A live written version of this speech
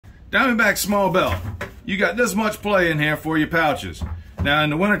Diamondback small belt. You got this much play in here for your pouches. Now in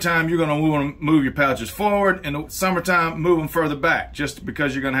the wintertime, you're gonna want to move your pouches forward. In the summertime, move them further back, just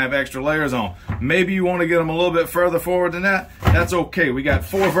because you're gonna have extra layers on. Maybe you wanna get them a little bit further forward than that. That's okay. We got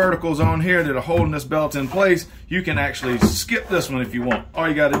 4 verticals on here that are holding this belt in place. You can actually skip this one if you want. All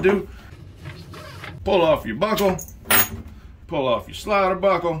you gotta do, pull off your buckle, pull off your slider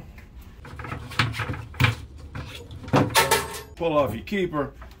buckle, pull off your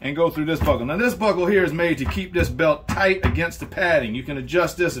keeper, and go through this buckle. Now this buckle here is made to keep this belt tight against the padding. You can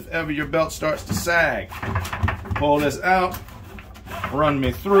adjust this if ever your belt starts to sag. Pull this out, run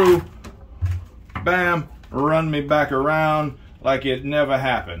me through, bam, run me back around like it never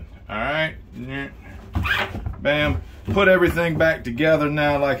happened. All right, bam, put everything back together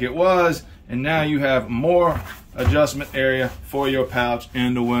now like it was, and now you have more adjustment area for your pouch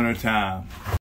in the winter time.